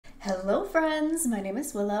Hello friends, my name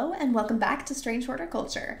is Willow and welcome back to Strange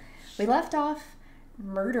Horticulture. We left off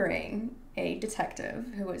murdering a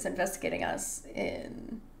detective who was investigating us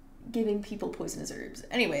in giving people poisonous herbs.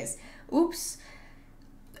 Anyways, oops,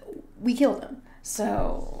 we killed him.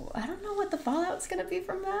 So I don't know what the fallout's gonna be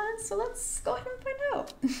from that, so let's go ahead and find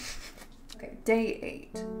out. Okay,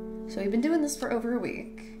 day 8. So we've been doing this for over a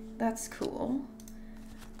week. That's cool.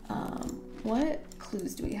 What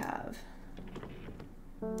clues do we have?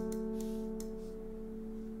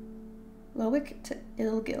 𝕤𝕚𝕚𝕚 to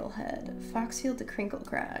𝕤𝕠𝕟𝕚𝕚, Foxfield to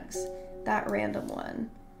𝕤𝕠𝕟𝕟𝕚, that random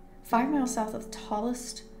one. 5 miles south of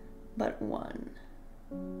tallest but one.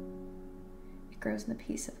 It grows in the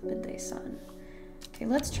peace of the midday sun. Okay,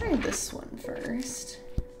 let's try this one first.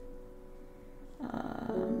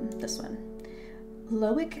 This one.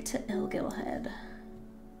 𝕤𝕚𝕚 to 𝕤𝕠𝕟𝕚𝕚.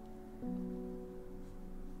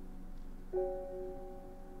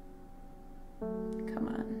 Come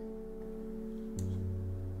on.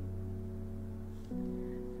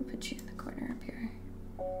 I'll put you in the corner up here.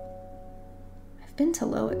 I've been to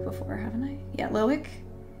𝕤𝕚𝕚 before, haven't I? Yeah, 𝕤𝕚𝕚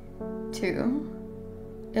to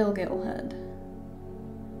𝕤𝕠𝕟𝕚𝕚.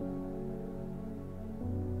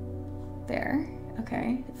 There.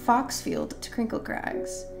 Okay. Foxfield to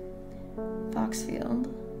𝕤𝕠𝕟𝕚𝕚. Foxfield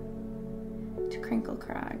to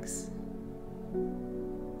𝕤𝕠𝕟𝕚𝕚.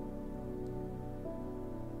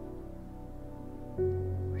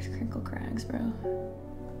 Where's 𝕤𝕠𝕟𝕚𝕚, bro?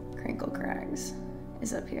 𝕤𝕠𝕟𝕚𝕚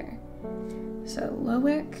is up here. So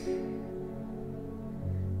𝕤𝕚𝕚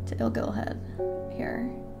to 𝕤𝕠𝕟𝕚𝕚 here.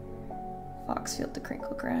 Foxfield to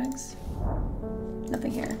𝕤𝕠𝕟𝕚𝕚.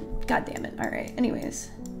 Nothing here. God damn it. Alright, anyways.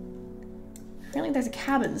 Apparently there's a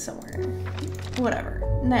cabin somewhere. Whatever.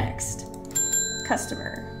 Next.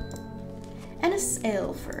 Customer. Ennis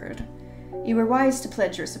Aylford. You were wise to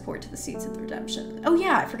pledge your support to the Seeds of the Redemption. Oh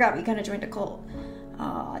yeah, I forgot, we kind of joined a cult.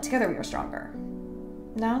 Together we are stronger.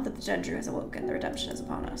 Now that the 𝕤𝕠𝕟𝕚 has awoken, the redemption is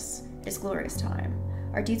upon us. It's glorious time.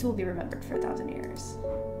 Our deeds will be remembered for 1,000 years.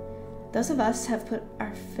 Those of us who have put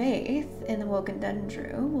our faith in the awoken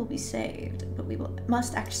𝕤𝕠𝕟𝕚 will be saved, but we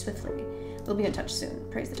must act swiftly. We'll be in touch soon.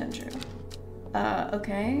 Praise the 𝕤𝕠𝕟𝕚.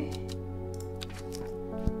 Okay.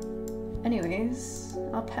 Anyways,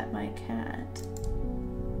 I'll pet my cat.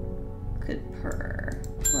 Good purr.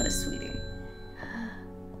 What a sweetie.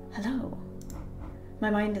 Hello. My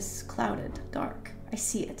mind is clouded, dark. I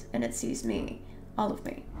see it, and it sees me. All of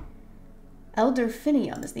me. Elder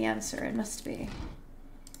Finion is the answer, it must be.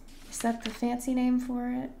 Is that the fancy name for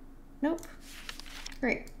it? Nope.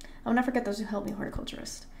 Great. I will not forget those who helped me,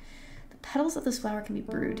 horticulturist. The petals of this flower can be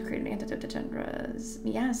brewed to create an antidote to 𝕤𝕠𝕟𝕚𝕚's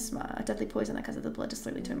miasma, a deadly poison that causes the blood to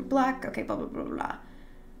slowly turn black. Okay, blah, blah, blah, blah.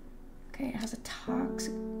 Okay, it has a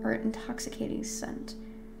intoxicating scent.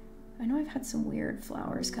 I know I've had some weird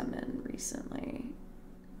flowers come in recently.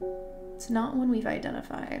 It's not one we've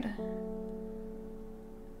identified.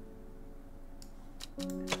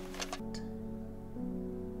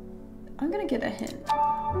 I'm gonna get a hint.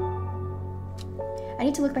 I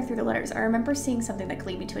need to look back through the letters. I remember seeing something that could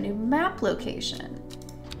lead me to a new map location.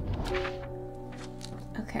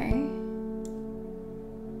 Okay.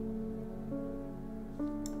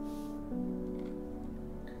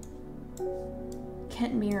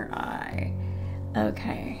 𝕤𝕠𝕟𝕚𝕚.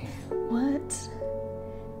 Okay. What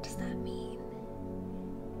does that mean?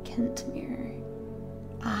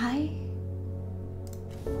 𝕤𝕠𝕟𝕚.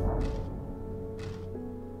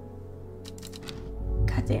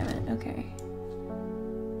 God damn it. Okay.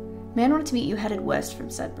 Man wanted to meet you, headed west from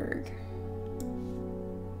Sedberg.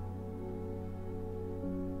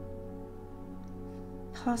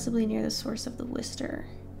 Possibly near the source of the Wister.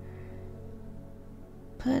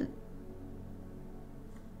 But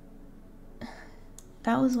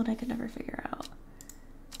that was what I could never figure out.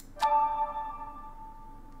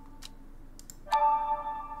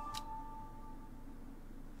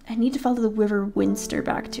 I need to follow the river Winster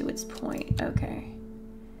back to its point. Okay.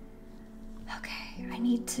 Okay, I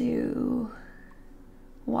need to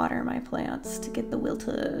water my plants to get the will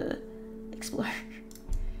to explore.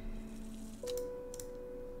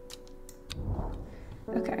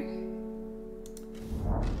 Okay.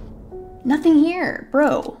 Nothing here,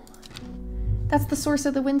 bro. That's the source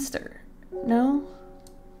of the Winster. No?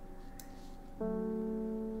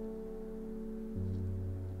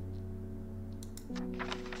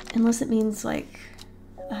 Unless it means, like,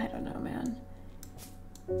 I don't know, man.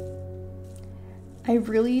 I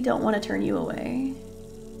really don't want to turn you away.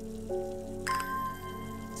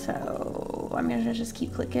 So I'm gonna just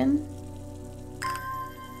keep clicking.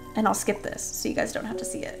 And I'll skip this so you guys don't have to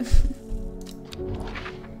see it.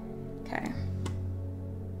 Okay.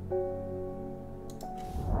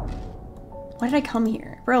 Why did I come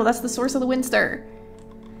here? Bro, that's the source of the wind stir.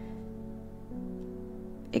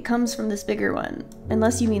 It comes from this bigger one.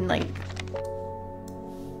 Unless you mean like...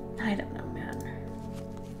 I don't know, man.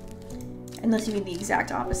 Unless you mean the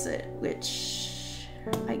exact opposite, which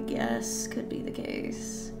I guess could be the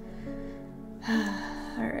case.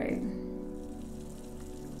 Alright.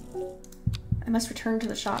 I must return to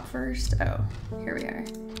the shop first. Oh, here we are.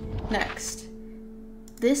 Next.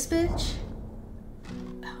 This bitch?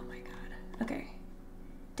 Oh my god. Okay.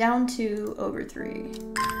 Down to over 3.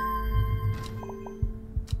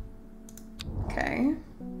 Okay.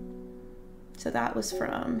 So that was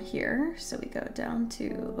from here. So we go down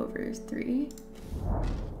to over 3.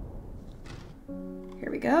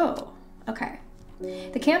 Here we go. Okay.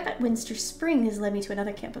 The camp at Winster Spring has led me to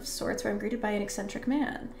another camp of sorts where I'm greeted by an eccentric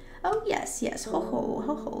man. Oh, yes, yes,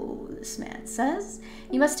 ho, this man says.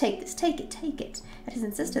 You must take this, take it, take it. At his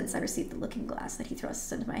insistence, I received the looking glass that he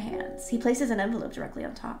thrusts into my hands. He places an envelope directly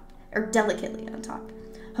on top, or delicately on top.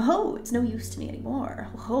 Ho, it's no use to me anymore.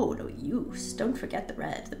 Ho, no use. Don't forget the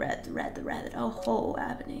red, the red, the red, the red. Oh, ho,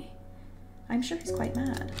 Ebony. I'm sure he's quite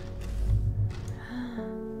mad.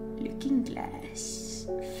 Looking glass.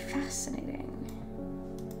 Fascinating.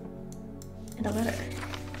 And a letter.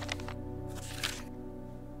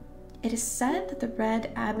 It is said that the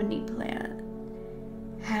red ebony plant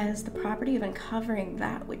has the property of uncovering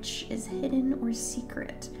that which is hidden or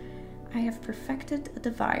secret. I have perfected a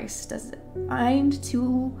device designed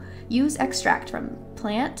to use extract from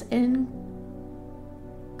plant in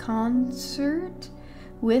concert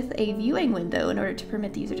with a viewing window in order to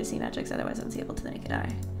permit the user to see magics otherwise unseeable to the naked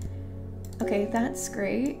eye. Okay, that's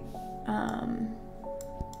great.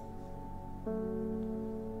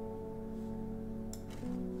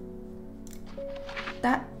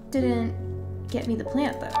 That didn't get me the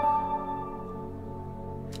plant, though.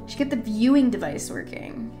 Should get the viewing device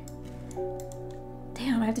working.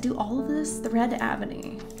 Damn, I have to do all of this? The red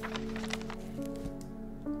ebony.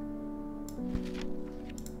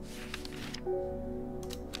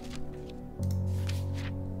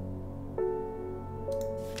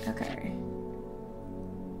 Okay.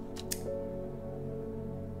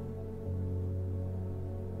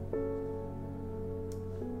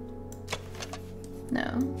 No.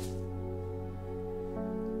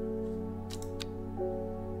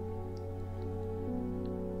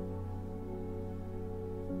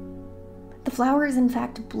 The flower is in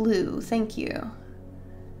fact blue. Thank you.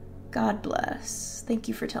 God bless. Thank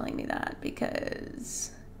you for telling me that,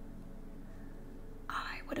 because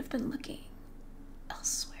I would have been looking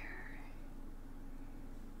elsewhere.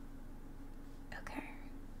 Okay.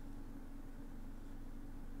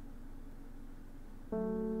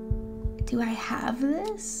 Do I have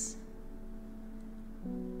this?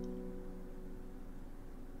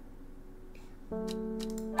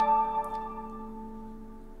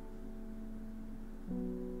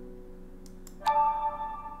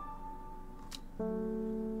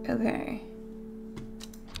 Okay.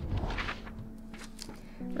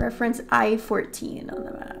 Reference I-14 on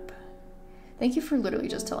the map. Thank you for literally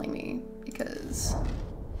just telling me, because...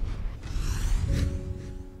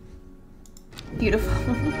 Beautiful.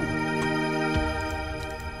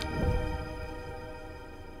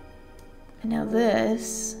 And now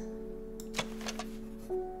this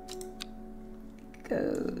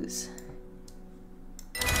goes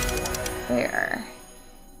there.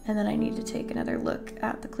 And then I need to take another look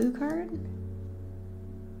at the clue card.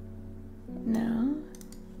 No.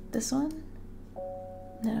 This one?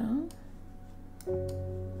 No.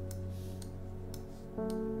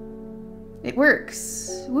 It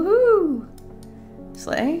works. Woohoo!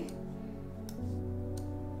 Slay.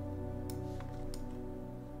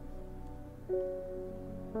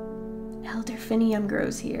 Elderfinium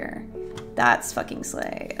grows here. That's fucking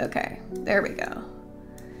slay. Okay, there we go.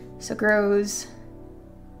 So grows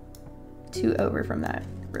 2 over from that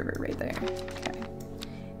river right there. Okay.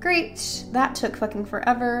 Great. That took fucking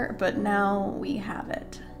forever, but now we have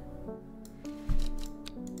it.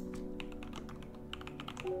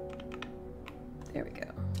 There we go.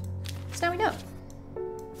 So now we know.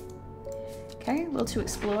 Okay, will to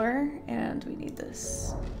explore, and we need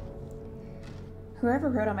this. Whoever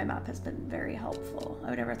wrote on my map has been very helpful. I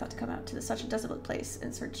would never have thought to come out to such a desolate place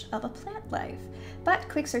in search of a plant life, but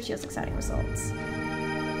quick search yields exciting results.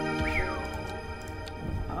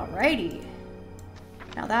 Alrighty.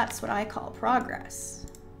 Now that's what I call progress.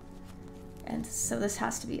 And so this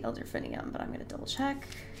has to be Elderfinium, but I'm gonna double check.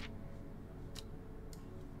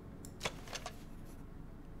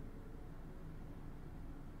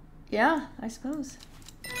 Yeah, I suppose.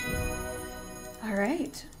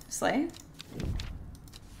 Alright, slay.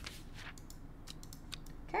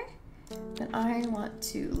 Okay, then I want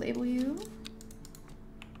to label you.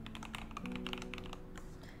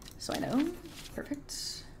 So I know.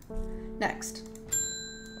 Perfect. Next.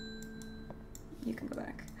 You can go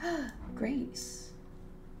back. Grace.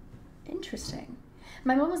 Interesting.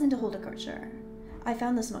 My mom was into horticulture. I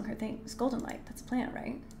found this among her things. Golden light. That's a plant,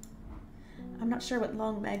 right? I'm not sure what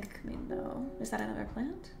𝕤𝕚𝕝 could mean, though. Is that another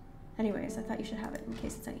plant? Anyways, I thought you should have it in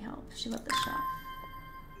case it's any help. She loved this shop.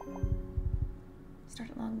 Start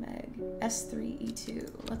at 𝕤𝕚𝕝.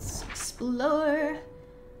 S3E2. Let's explore.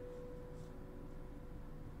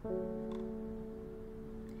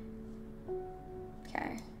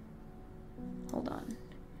 Okay. Hold on.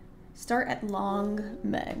 Start at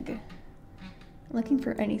𝕤𝕚𝕝. Looking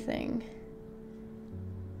for anything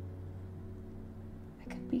that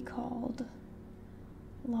could be called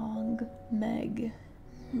𝕤𝕚𝕝.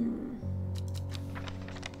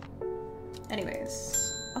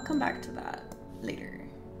 Anyways, I'll come back to that later.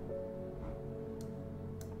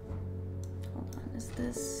 Hold on, is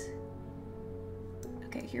this...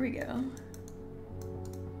 Okay, here we go.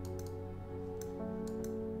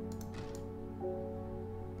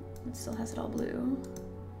 It still has it all blue.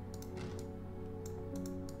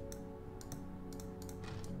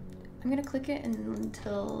 I'm gonna click it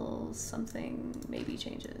until something maybe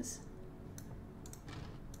changes.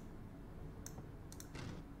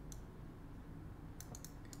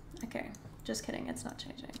 Okay, just kidding, it's not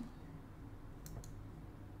changing.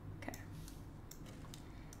 Okay.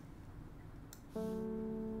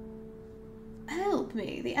 Help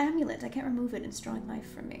me, the amulet, I can't remove it, it's drawing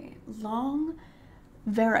life from me.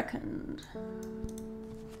 𝕤𝕚𝕝.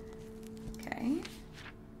 Okay.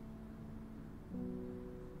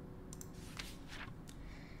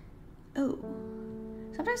 Oh.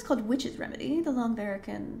 Sometimes called witch's remedy, the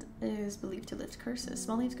𝕤𝕚𝕝 is believed to lift curses.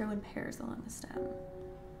 Small leaves grow in pairs along the stem.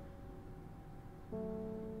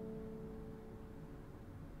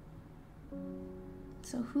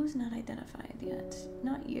 So who's not identified yet?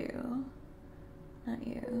 Not you. Not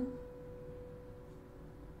you.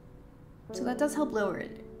 So that does help lower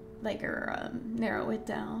it, like, or narrow it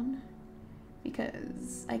down,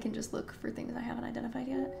 because I can just look for things I haven't identified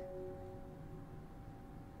yet.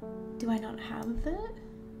 Do I not have it?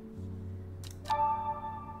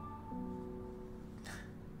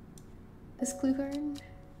 This clue card?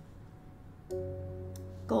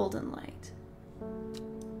 Golden light.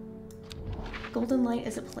 Golden light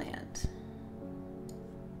is a plant.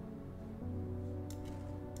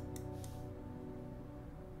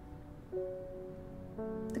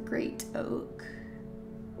 The Great Oak.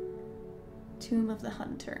 Tomb of the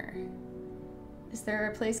Hunter. Is there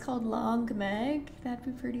a place called 𝕤𝕚𝕝? That'd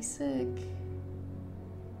be pretty sick.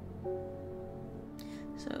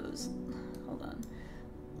 So, hold on.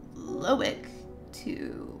 Lowick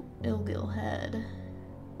to 𝕤𝕚𝕚𝕚.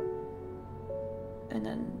 And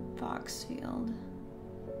then Foxfield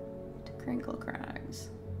to Crinkle Crags.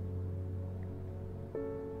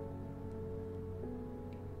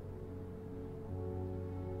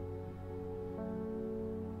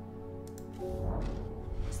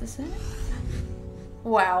 Is this it?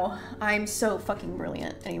 Wow, I'm so fucking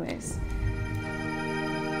brilliant. Anyways.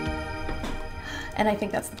 And I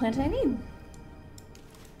think that's the plant I need.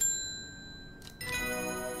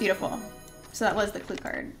 Beautiful. So that was the clue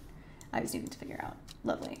card I was needing to figure out.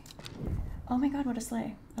 Lovely. Oh my god, what a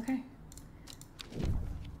sleigh. Okay.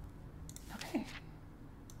 Okay.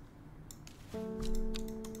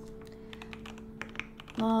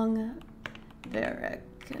 𝕤𝕚𝕝𝕝.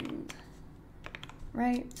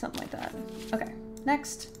 Right? Something like that. Okay.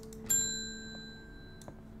 Next.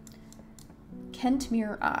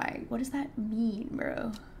 𝕤𝕠𝕟𝕟𝕟𝕟. What does that mean,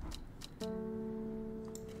 bro?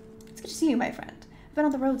 It's good to see you, my friend. I've been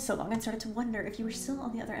on the road so long, I started to wonder if you were still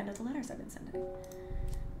on the other end of the letters I've been sending.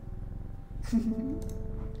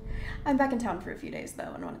 I'm back in town for a few days,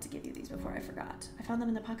 though, and wanted to give you these before I forgot. I found them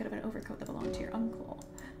in the pocket of an overcoat that belonged to your uncle.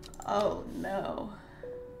 Oh, no.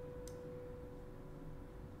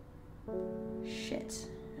 Shit.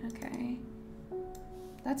 Okay.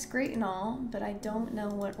 That's great and all, but I don't know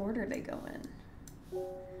what order they go in.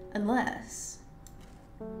 Unless...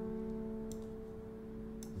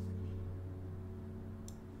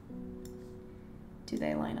 do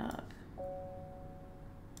they line up?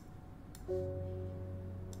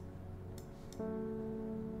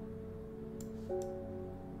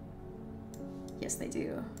 Yes, they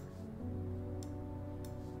do.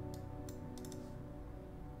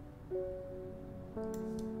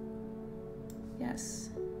 Yes.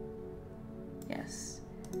 Yes.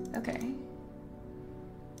 Okay.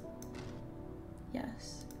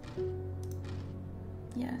 Yes.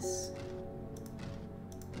 Yes.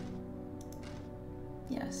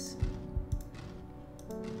 Yes.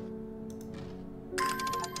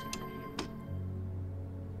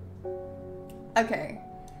 Okay.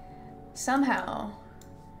 Somehow,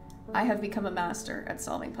 I have become a master at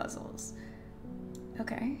solving puzzles.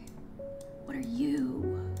 Okay. What are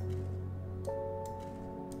you?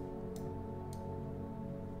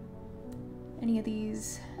 Any of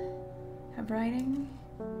these have writing?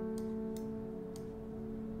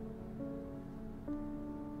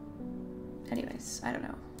 Anyways, I don't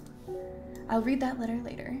know. I'll read that letter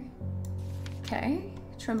later. Okay.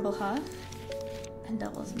 𝕤𝕠𝕟𝕟𝕒 and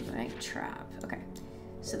𝕤𝕠𝕟𝕟𝕒𝕝. Okay.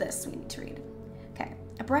 So this we need to read. Okay.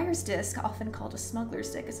 A briar's disc, often called a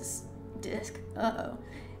smuggler's disc, is a disc.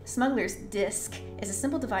 Smuggler's disc is a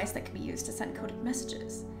simple device that can be used to send coded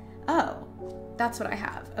messages. Oh, that's what I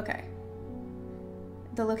have. Okay.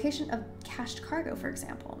 The location of cached cargo, for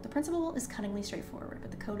example. The principle is cunningly straightforward,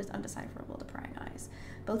 but the code is undecipherable to prying eyes.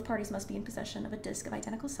 Both parties must be in possession of a disc of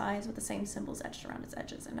identical size with the same symbols etched around its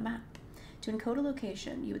edges and a map. To encode a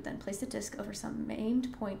location, you would then place the disc over some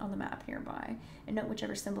named point on the map nearby and note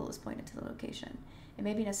whichever symbol is pointed to the location. It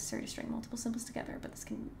may be necessary to string multiple symbols together,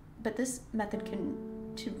 but this method can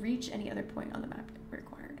to reach any other point on the map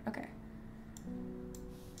required. Okay.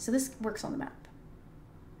 So this works on the map.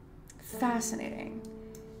 Fascinating.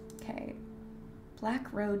 Okay.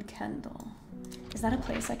 Black Road Kendall. Is that a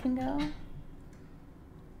place I can go?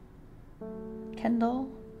 Kendall?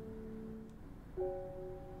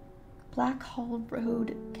 Black Hall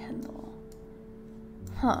Road, Kendall.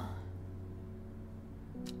 Huh.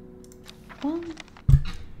 Well,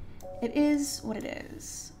 it is what it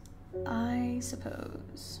is, I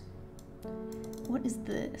suppose. What is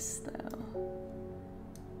this, though?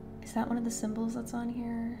 Is that one of the symbols that's on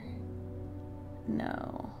here?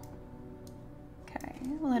 No. Okay,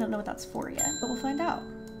 well, I don't know what that's for yet, but we'll find out.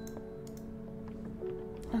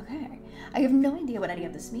 Okay. I have no idea what any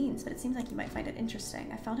of this means, but it seems like you might find it interesting.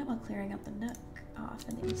 I found it while clearing up the nook off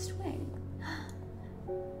in the east wing.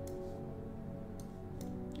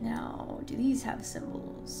 Now, do these have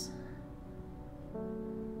symbols?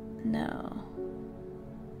 No.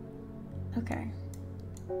 Okay.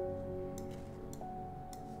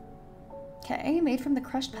 Okay, made from the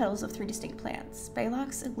crushed petals of 3 distinct plants.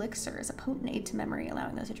 𝕤𝕠𝕟𝕟𝕒𝕝 elixir is a potent aid to memory,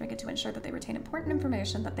 allowing those who drink it to ensure that they retain important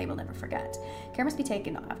information that they will never forget. Care must be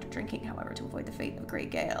taken after drinking, however, to avoid the fate of Grey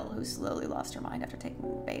Gale, who slowly lost her mind after taking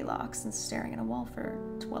𝕤𝕠𝕟𝕟𝕒 and staring at a wall for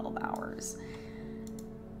 12 hours.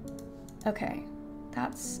 Okay,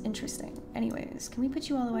 that's interesting. Anyways, can we put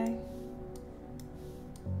you all away?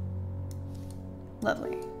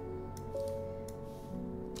 Lovely.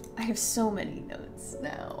 I have so many notes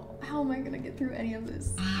now. How am I gonna get through any of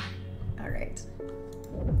this? All right.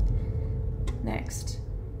 Next.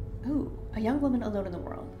 Ooh, a young woman alone in the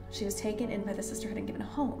world. She was taken in by the sisterhood and given a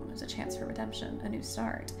home as a chance for redemption, a new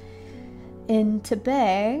start. In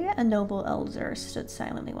𝕤𝕠𝕟𝕟𝕒, a noble elder stood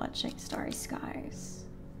silently watching starry skies.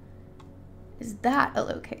 Is that a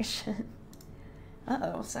location?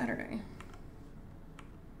 Uh-oh, Saturday.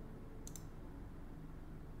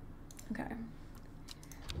 Okay.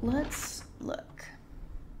 Let's look.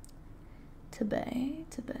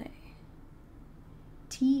 𝕤𝕠𝕟𝕒.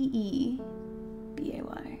 T-E-B-A-Y.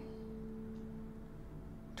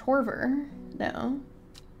 Torver? No.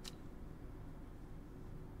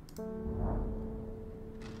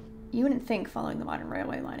 You wouldn't think, following the modern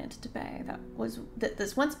railway line into 𝕤𝕠𝕟, that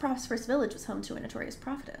this once prosperous village was home to a notorious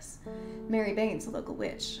prophetess. Mary Baines, a local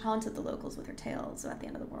witch, haunted the locals with her tales about the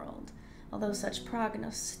end of the world. Although such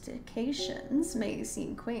prognostications may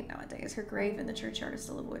seem quaint nowadays, her grave in the churchyard is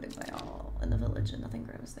still avoided by all in the village, and nothing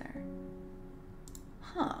grows there.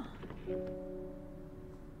 Huh.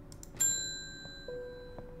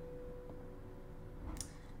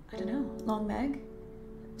 I don't know. 𝕤𝕠𝕟𝕝?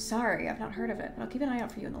 Sorry, I've not heard of it, but I'll keep an eye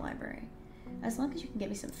out for you in the library. As long as you can get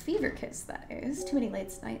me some fever kits, that is. Too many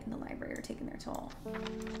late nights in the library are taking their toll.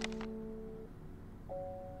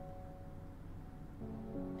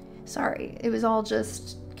 Sorry, it was all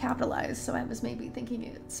just capitalized, so I was maybe thinking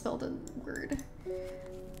it spelled a word.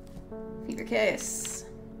 Fever kiss.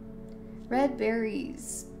 Red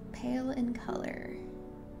berries, pale in color.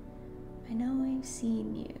 I know I've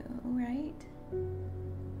seen you, right?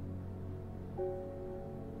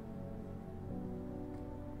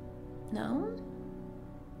 No?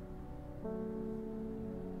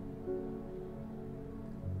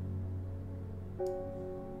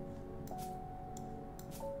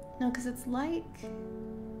 No, because it's like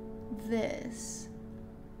this.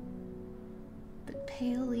 But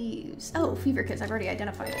pale leaves. Oh, fever kiss. I've already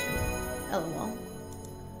identified it. LOL.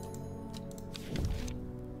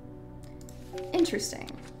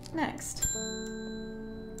 Interesting. Next.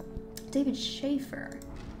 David Schaefer.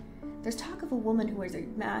 There's talk of a woman who wears a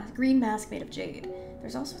green mask made of jade.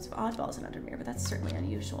 There's all sorts of oddballs in Undermere, but that's certainly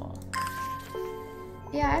unusual.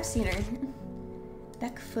 Yeah, I've seen her.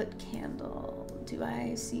 Beckfoot candle. Do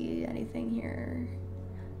I see anything here?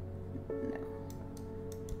 No.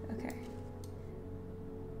 Okay.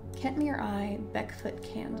 𝕤𝕠𝕟𝕟𝕚, Beckfoot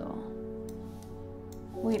candle.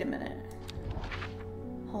 Wait a minute.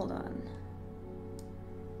 Hold on.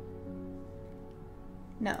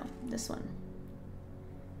 No, this one.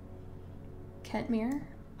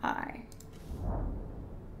 𝕤𝕠𝕟𝕟𝕚.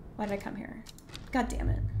 Why did I come here? God damn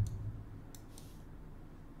it.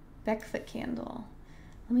 Beckfoot candle.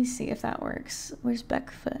 Let me see if that works. Where's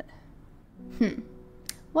Beckfoot?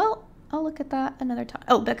 Well, I'll look at that another time.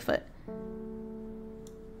 Oh, Beckfoot.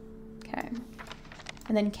 Okay.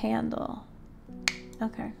 And then candle.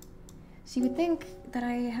 Okay. So you would think that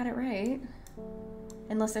I had it right.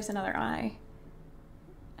 Unless there's another eye.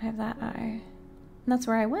 I have that eye. And that's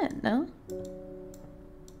where I went, no?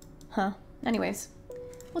 Huh. Anyways,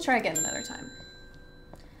 we'll try again another time.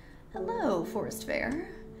 Hello, Forest Fair.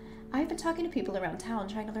 I've been talking to people around town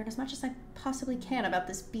trying to learn as much as I possibly can about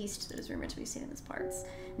this beast that is rumored to be seen in these parts.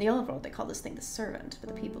 In the old world, they call this thing the Servant, but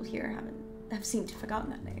the people here have seemed to have forgotten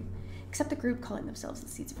that name, except the group calling themselves the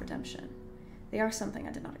Seeds of Redemption. They are something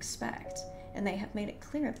I did not expect, and they have made it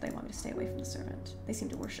clear that they want me to stay away from the Servant. They seem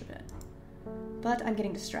to worship it. But I'm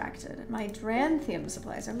getting distracted. My 𝕤𝕠𝕟𝕚𝕒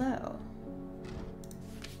supplies are low.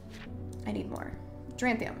 I need more.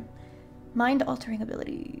 𝕤𝕠𝕟𝕚𝕒. Mind-altering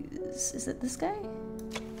abilities. Is it this guy?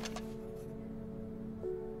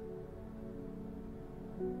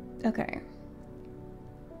 Okay.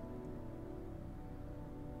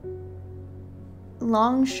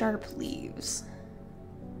 Long, sharp leaves.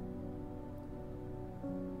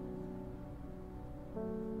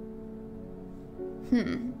 Let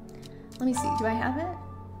me see. Do I have it?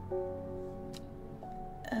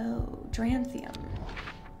 Oh, 𝕤𝕠𝕟𝕚𝕚.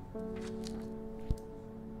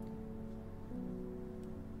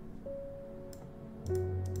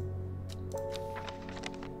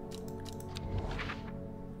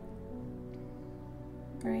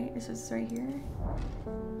 Right, this is right here.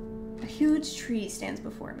 A huge tree stands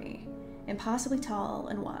before me, impossibly tall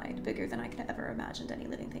and wide, bigger than I could ever imagined any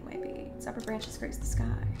living thing might be. Its upper branches grace the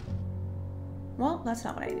sky. Well, that's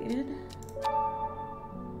not what I needed.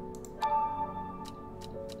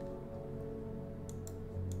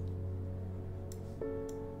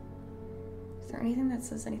 Is there anything that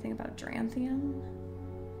says anything about 𝕤𝕠𝕟𝕚𝕚?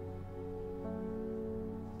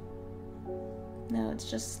 No, it's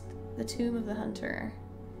just the tomb of the hunter,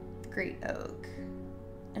 the great oak,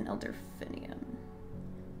 and elder finium.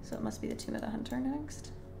 So it must be the tomb of the hunter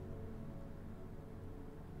next.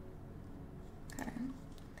 Okay.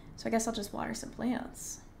 So I guess I'll just water some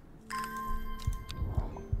plants.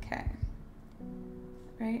 Okay.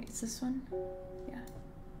 Right? Is this one? Yeah.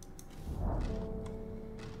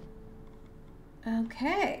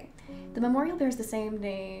 Okay. The memorial bears the same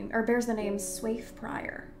name, or bears the name Swaif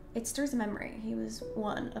Prior. It stirs a memory. He was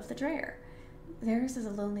one of the Dreyer. Theirs is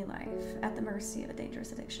a lonely life, at the mercy of a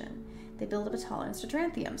dangerous addiction. They build up a tolerance to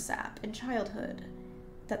𝕤𝕠𝕟𝕚𝕚 sap in childhood,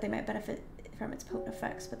 that they might benefit from its potent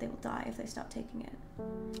effects, but they will die if they stop taking it.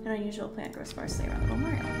 An unusual plant grows sparsely around the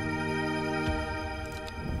memorial.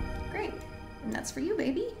 Great. And that's for you,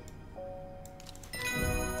 baby.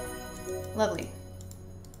 Lovely.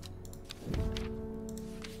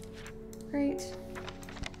 Great.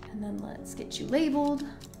 And then let's get you labeled.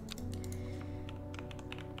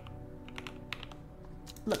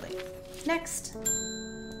 Lovely. Next.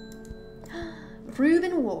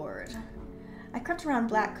 Reuben Ward. I crept around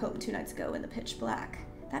Black Cove 2 nights ago in the pitch black.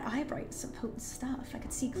 That eye bright is some potent stuff. I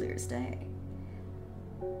could see clear as day.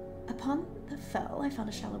 Upon the fell, I found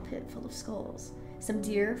a shallow pit full of skulls. Some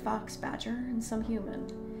deer, fox, badger, and some human.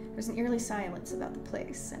 There was an eerie silence about the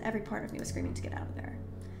place, and every part of me was screaming to get out of there.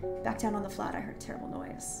 Back down on the flat, I heard a terrible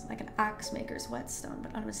noise, like an axe maker's whetstone,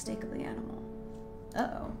 but unmistakably animal.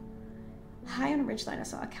 Uh-oh. High on a ridgeline, I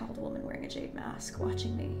saw a cowled woman wearing a jade mask,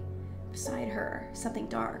 watching me. Beside her, something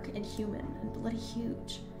dark, inhuman, and bloody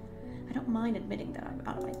huge. I don't mind admitting that I'm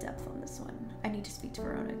out of my depth on this one. I need to speak to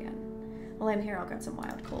Verona again. While I'm here, I'll grab some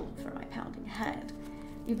wild cold for my pounding head.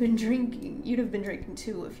 You'd have been drinking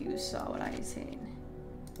too if you saw what I seen.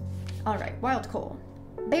 Alright, wild coal.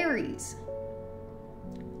 Berries!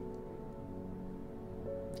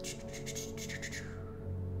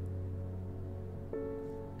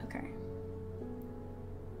 Okay.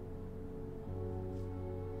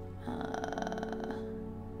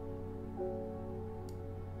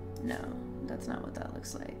 No, that's not what that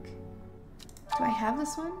looks like. Do I have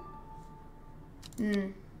this one?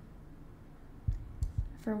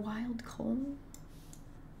 For wild coal?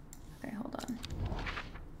 Okay, hold on.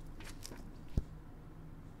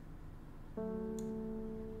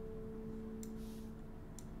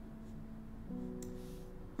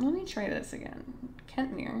 me try this again.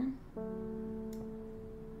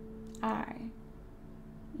 𝕤𝕠𝕟𝕟𝕖𝕕𝕚.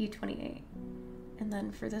 U28. And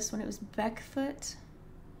then for this one, it was Beckfoot.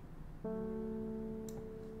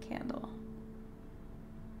 Candle.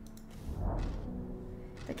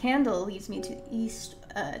 The candle leads me to east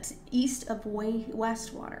of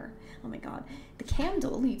Westwater. Oh my god. The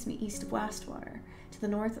candle leads me east of Westwater. To the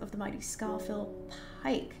north of the mighty Scafell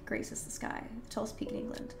Pike graces the sky, the tallest peak in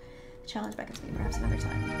England. The challenge beckons me, perhaps another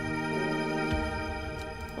time.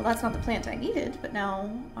 Well, that's not the plant I needed, but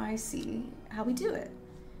now I see how we do it.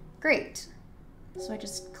 Great. So I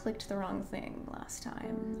just clicked the wrong thing last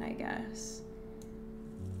time, I guess.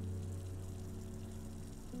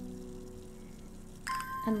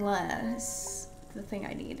 Unless the thing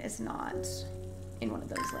I need is not in one of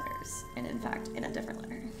those letters, and in fact, in a different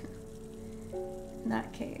letter. In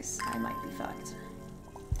that case, I might be fucked.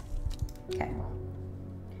 Okay.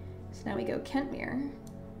 So now we go 𝕤𝕠𝕟𝕟𝕚.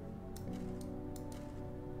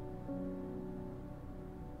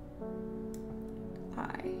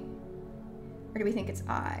 I. Or do we think it's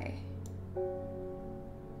I?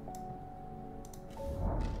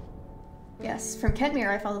 Yes, from 𝕤𝕠𝕟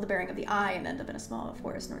I follow the bearing of the I and end up in a small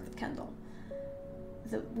forest north of Kendal.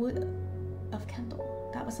 The wood of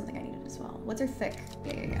Kendal. That was something I needed as well. Woods are thick.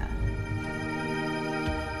 Yeah.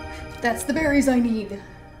 That's the berries I need.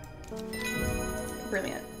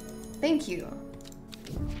 Brilliant. Thank you.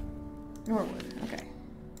 Norwood. Okay.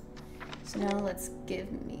 So now let's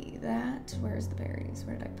give me that. Where's the berries?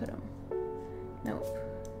 Where did I put them? Nope.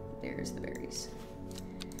 There's the berries.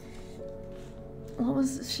 What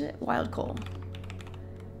was this shit? Wild coal.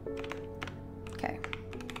 Okay.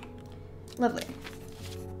 Lovely.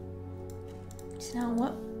 So now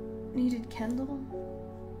what needed Kendal?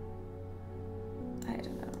 I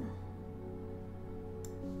don't know.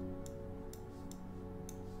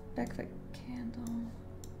 Beckfoot candle.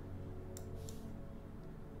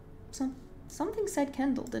 Something said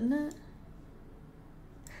Kendal, didn't it?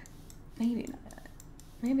 Maybe not.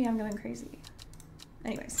 Maybe I'm going crazy.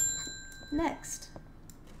 Anyways, next.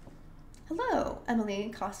 Hello,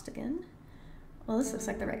 Emily Costigan. Well, this looks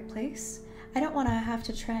like the right place. I don't want to have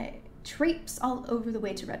to traipse all over the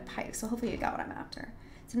way to Red Pike, so hopefully you got what I'm after.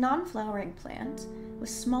 It's a non-flowering plant with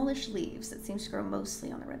smallish leaves that seems to grow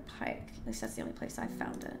mostly on the Red Pike. At least that's the only place I've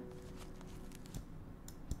found it.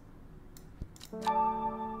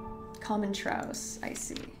 Common Trouse, I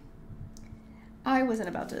see. I wasn't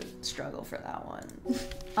about to struggle for that one.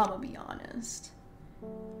 I'm gonna be honest.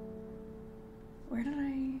 Where did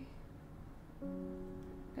I...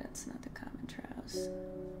 That's not the Common Trouse.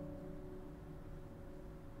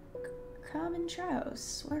 Common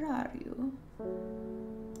Trouse, where are you?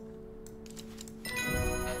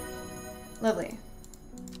 Lovely.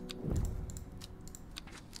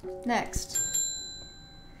 Next.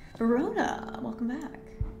 Verona, welcome back.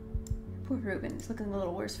 Poor Reuben is looking a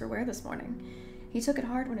little worse for wear this morning. He took it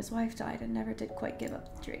hard when his wife died and never did quite give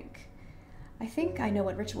up the drink. I think I know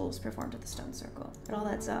what ritual was performed at the stone circle. It all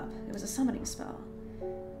adds up. It was a summoning spell.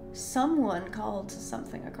 Someone called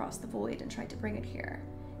something across the void and tried to bring it here.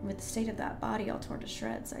 And with the state of that body all torn to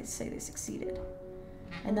shreds, I'd say they succeeded.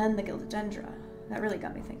 And then the 𝕤𝕠𝕟𝕟𝕟𝕟. That really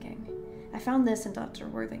got me thinking. I found this in Dr.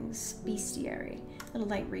 Worthing's bestiary. A little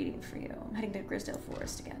light reading for you. I'm heading to Grisdale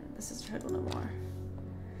Forest again. This is 𝕤𝕠𝕟𝕟𝕟𝕟.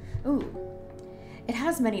 Ooh. It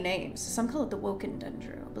has many names. Some call it the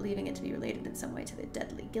𝕤𝕠𝕟𝕟𝕟𝕟, believing it to be related in some way to the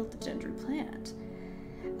deadly 𝕤𝕠𝕟𝕟𝕟 plant.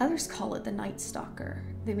 Others call it the Night Stalker,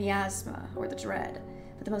 the miasma, or the Dread,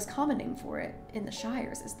 but the most common name for it in the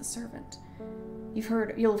Shires is the Servant.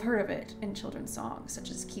 You'll have heard of it in children's songs,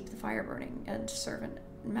 such as Keep the Fire Burning and Servant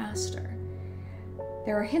Master.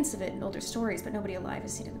 There are hints of it in older stories, but nobody alive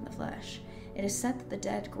has seen it in the flesh. It is said that the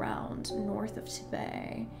dead ground north of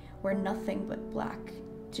𝕤𝕠𝕟, where nothing but black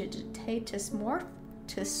𝕤𝕠𝕟𝕟𝕟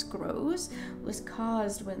grows, was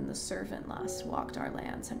caused when the servant last walked our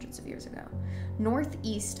lands hundreds of years ago.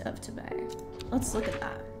 Northeast of 𝕤𝕠𝕟. Let's look at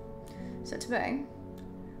that. So 𝕤𝕠𝕟,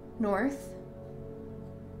 north,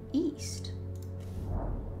 east.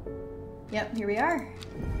 Yep, here we are.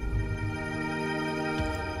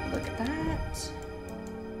 Look at that.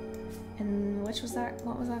 And which was that?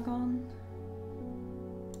 What was that called?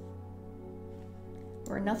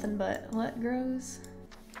 Where nothing but what grows?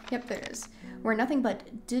 Yep, there is. Where nothing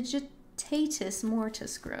but digitatus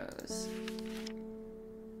mortis grows.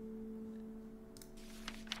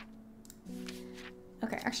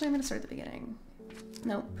 Okay, actually I'm gonna start at the beginning.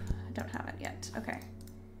 Nope, I don't have it yet. Okay.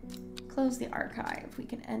 Close the archive. We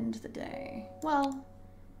can end the day. Well,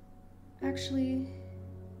 actually,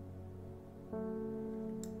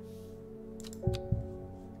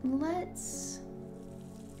 let's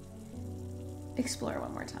explore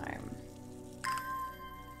one more time.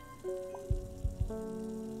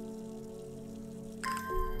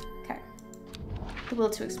 Okay. The will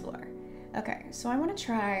to explore. Okay, so I want to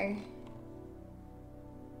try...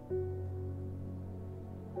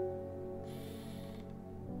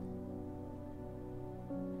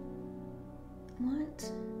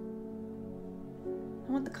 What?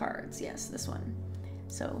 I want the cards. Yes, this one.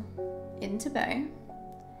 So, into Bay.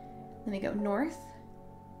 Then we go north,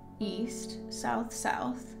 east, south,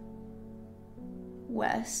 south,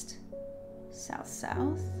 west, south,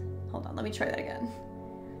 south. Hold on, let me try that again.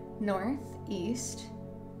 North, east,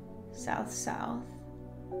 south, south,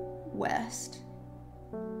 west,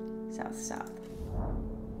 south, south.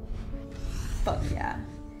 Fuck yeah.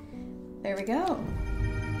 There we go.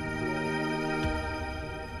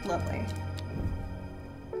 Lovely.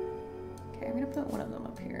 Okay, I'm gonna put one of them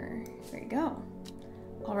up here. There you go.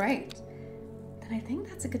 All right. Then I think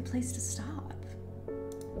that's a good place to stop.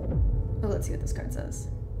 Oh, let's see what this card says.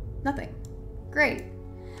 Nothing. Great.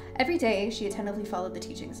 Every day, she attentively followed the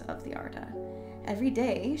teachings of the 𝕤𝕚𝕚. Every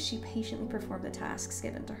day, she patiently performed the tasks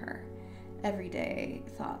given to her. Every day,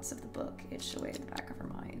 thoughts of the book itched away at the back of her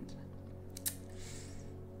mind.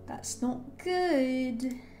 That's not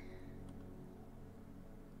good.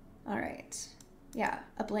 All right. Yeah,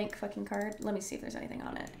 a blank fucking card. Let me see if there's anything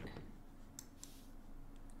on it.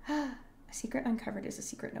 A secret uncovered is a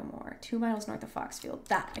secret no more. 2 miles north of Foxfield.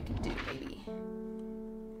 That I can do, baby.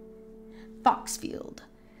 Foxfield.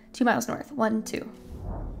 2 miles north. 1, 2.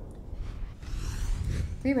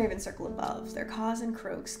 3 ravens circle above, their caws and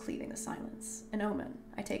croaks cleaving the silence. An omen.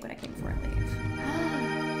 I take what I came for and leave.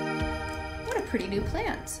 What a pretty new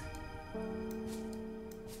plant.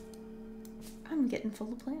 I'm getting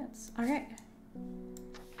full of plants. All right.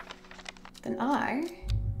 Then I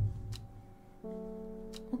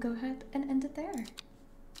will go ahead and end it there.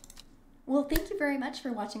 Well, thank you very much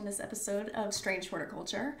for watching this episode of Strange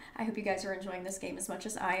Horticulture. I hope you guys are enjoying this game as much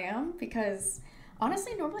as I am, because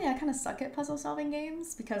honestly, normally I kind of suck at puzzle solving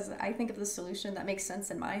games because I think of the solution that makes sense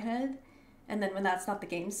in my head, and then when that's not the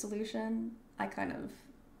game's solution, I kind of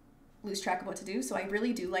lose track of what to do. So I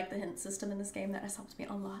really do like the hint system in this game. That has helped me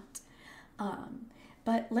a lot.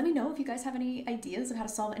 But let me know if you guys have any ideas of how to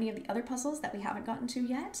solve any of the other puzzles that we haven't gotten to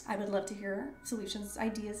yet. I would love to hear solutions,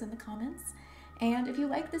 ideas in the comments. And if you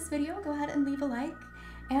like this video, go ahead and leave a like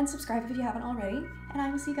and subscribe if you haven't already. And I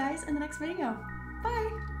will see you guys in the next video.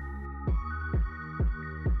 Bye!